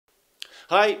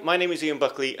Hi, my name is Ian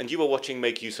Buckley and you are watching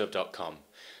MakeUseOf.com.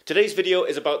 Today's video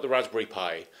is about the Raspberry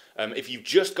Pi. If you've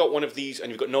just got one of these and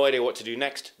you've got no idea what to do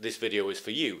next, this video is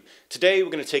for you. Today we're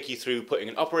going to take you through putting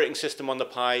an operating system on the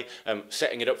Pi,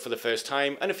 setting it up for the first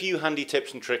time, and a few handy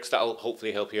tips and tricks that'll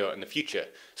hopefully help you out in the future.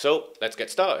 So let's get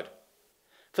started.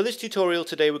 For this tutorial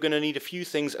today we're going to need a few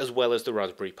things as well as the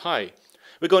Raspberry Pi.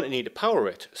 We're going to need to power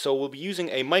it, so we'll be using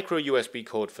a micro USB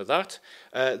cord for that.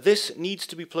 This needs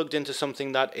to be plugged into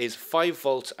something that is 5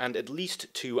 volts and at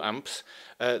least 2 amps.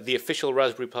 The official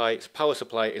Raspberry Pi power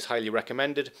supply is highly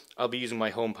recommended. I'll be using my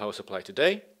home power supply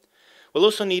today. We'll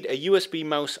also need a USB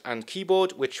mouse and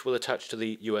keyboard, which will attach to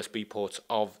the USB ports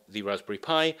of the Raspberry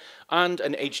Pi, and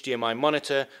an HDMI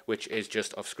monitor, which is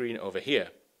just off screen over here.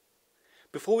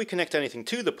 Before we connect anything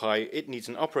to the Pi, it needs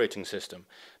an operating system.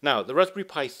 Now, the Raspberry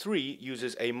Pi 3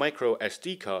 uses a micro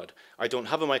SD card. I don't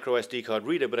have a micro SD card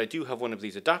reader, but I do have one of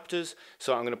these adapters,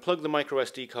 so I'm going to plug the micro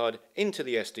SD card into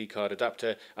the SD card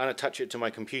adapter and attach it to my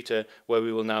computer, where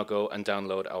we will now go and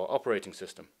download our operating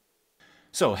system.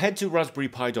 So head to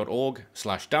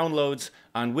raspberrypi.org/downloads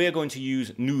and we're going to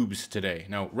use NOOBS today.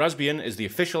 Now, Raspbian is the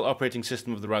official operating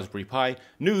system of the Raspberry Pi.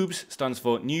 NOOBS stands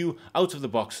for New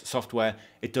Out-of-the-Box Software.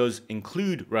 It does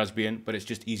include Raspbian, but it's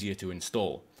just easier to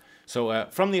install. So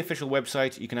from the official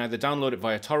website, you can either download it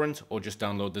via torrent or just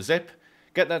download the zip.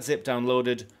 Get that zip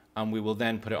downloaded and we will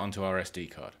then put it onto our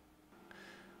SD card.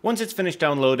 Once it's finished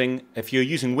downloading, if you're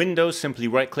using Windows, simply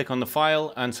right-click on the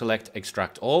file and select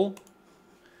Extract All.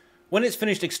 When it's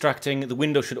finished extracting, the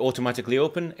window should automatically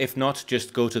open. If not,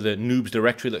 just go to the NOOBS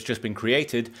directory that's just been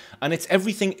created, and it's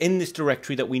everything in this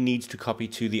directory that we need to copy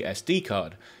to the SD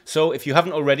card. So if you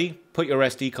haven't already, put your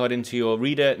SD card into your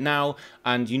reader now,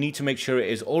 and you need to make sure it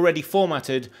is already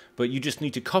formatted, but you just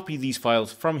need to copy these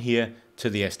files from here to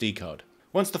the SD card.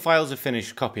 Once the files are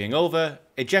finished copying over,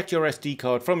 eject your SD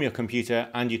card from your computer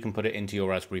and you can put it into your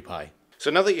Raspberry Pi. So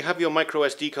now that you have your micro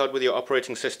SD card with your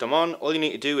operating system on, all you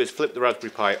need to do is flip the Raspberry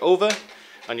Pi over,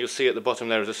 and you'll see at the bottom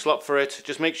there is a slot for it.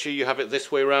 Just make sure you have it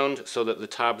this way around so that the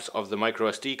tabs of the micro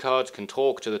SD card can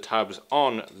talk to the tabs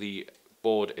on the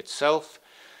board itself,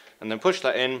 and then push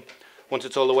that in. Once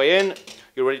it's all the way in,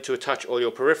 you're ready to attach all your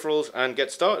peripherals and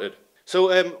get started.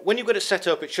 So when you've got it set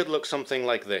up, it should look something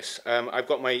like this. I've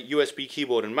got my USB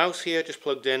keyboard and mouse here just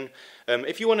plugged in.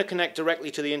 If you want to connect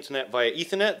directly to the internet via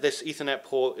Ethernet, this Ethernet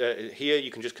port here, you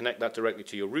can just connect that directly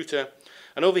to your router.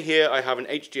 And over here I have an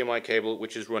HDMI cable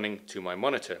which is running to my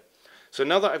monitor. So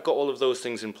now that I've got all of those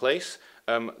things in place,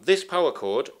 this power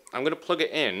cord, I'm going to plug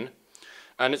it in.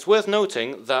 And it's worth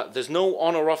noting that there's no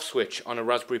on or off switch on a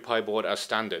Raspberry Pi board as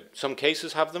standard. Some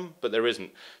cases have them, but there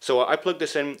isn't. So I plug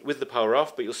this in with the power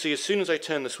off, but you'll see as soon as I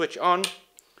turn the switch on,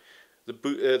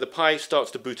 the Pi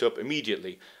starts to boot up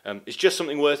immediately. It's just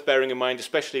something worth bearing in mind,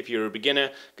 especially if you're a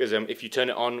beginner, because if you turn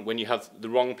it on when you have the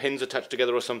wrong pins attached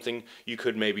together or something, you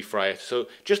could maybe fry it. So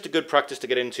just a good practice to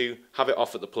get into, have it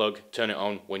off at the plug, turn it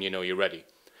on when you know you're ready.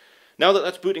 Now that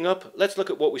that's booting up, let's look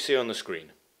at what we see on the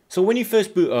screen. So when you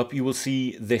first boot up, you will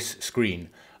see this screen.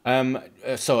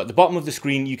 So at the bottom of the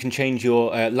screen, you can change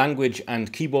your language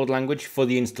and keyboard language for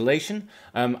the installation.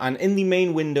 And in the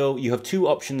main window, you have two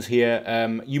options here.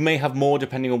 You may have more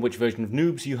depending on which version of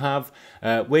NOOBS you have.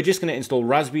 We're just going to install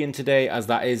Raspbian today, as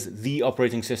that is the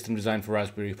operating system designed for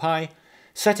Raspberry Pi.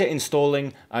 Set it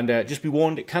installing, and just be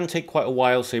warned, it can take quite a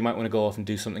while, so you might want to go off and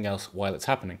do something else while it's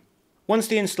happening. Once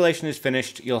the installation is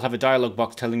finished, you'll have a dialog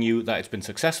box telling you that it's been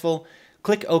successful.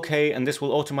 Click OK and this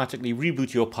will automatically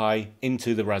reboot your Pi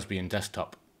into the Raspbian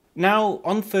desktop. Now,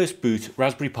 on first boot,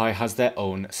 Raspberry Pi has their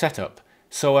own setup.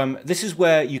 So this is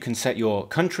where you can set your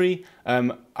country.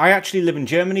 I actually live in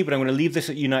Germany, but I'm going to leave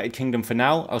this at United Kingdom for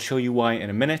now. I'll show you why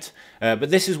in a minute. But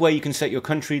this is where you can set your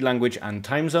country, language and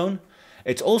time zone.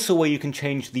 It's also where you can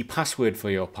change the password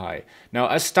for your Pi. Now,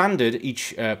 as standard,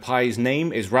 each Pi's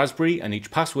name is Raspberry and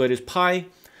each password is Pi.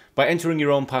 By entering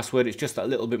your own password, it's just that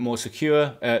little bit more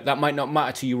secure. That might not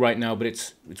matter to you right now, but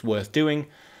it's worth doing.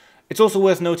 It's also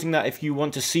worth noting that if you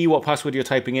want to see what password you're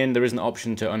typing in, there is an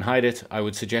option to unhide it. I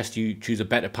would suggest you choose a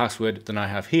better password than I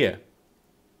have here.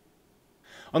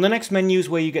 On the next menu is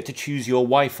where you get to choose your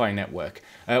Wi-Fi network.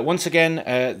 Once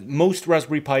again, most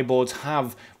Raspberry Pi boards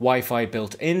have Wi-Fi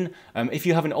built in. If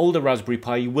you have an older Raspberry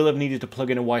Pi, you will have needed to plug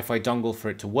in a Wi-Fi dongle for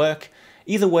it to work.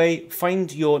 Either way,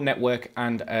 find your network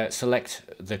and select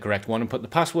the correct one and put the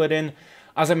password in.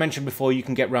 As I mentioned before, you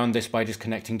can get around this by just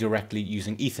connecting directly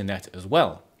using Ethernet as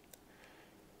well.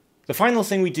 The final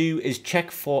thing we do is check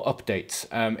for updates.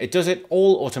 It does it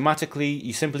all automatically.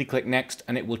 You simply click next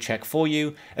and it will check for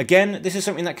you. Again, this is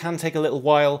something that can take a little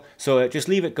while, so just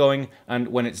leave it going and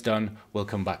when it's done, we'll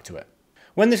come back to it.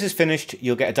 When this is finished,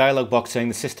 you'll get a dialog box saying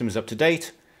the system is up to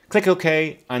date. Click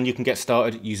OK and you can get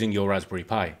started using your Raspberry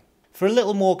Pi. For a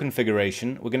little more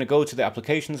configuration, we're going to go to the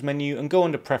Applications menu and go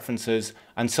under Preferences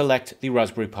and select the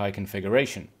Raspberry Pi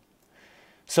configuration.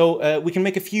 So we can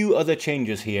make a few other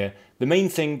changes here. The main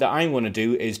thing that I want to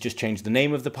do is just change the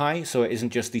name of the Pi so it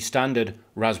isn't just the standard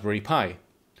Raspberry Pi.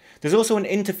 There's also an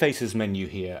Interfaces menu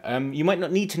here. You might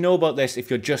not need to know about this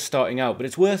if you're just starting out, but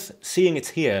it's worth seeing it's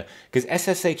here because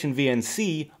SSH and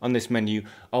VNC on this menu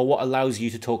are what allows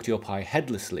you to talk to your Pi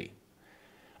headlessly.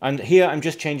 And here I'm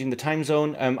just changing the time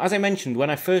zone. As I mentioned, when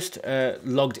I first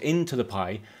logged into the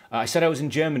Pi, I said I was in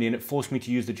Germany and it forced me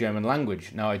to use the German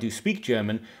language. Now I do speak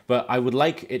German, but I would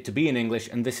like it to be in English,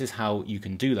 and this is how you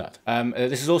can do that.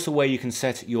 This is also where you can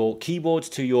set your keyboard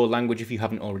to your language if you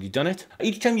haven't already done it.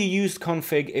 Each time you use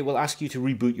config, it will ask you to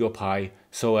reboot your Pi.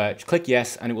 So click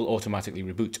yes and it will automatically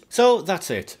reboot. So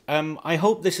that's it. I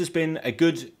hope this has been a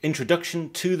good introduction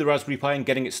to the Raspberry Pi and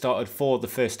getting it started for the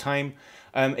first time.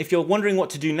 If you're wondering what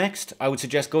to do next, I would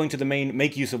suggest going to the main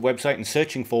Make Use of website and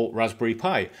searching for Raspberry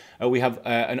Pi. We have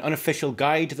an unofficial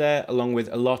guide there along with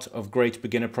a lot of great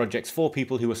beginner projects for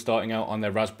people who are starting out on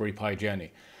their Raspberry Pi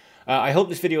journey. I hope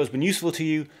this video has been useful to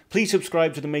you. Please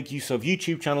subscribe to the Make Use of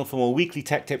YouTube channel for more weekly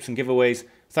tech tips and giveaways.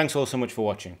 Thanks all so much for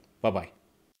watching. Bye bye.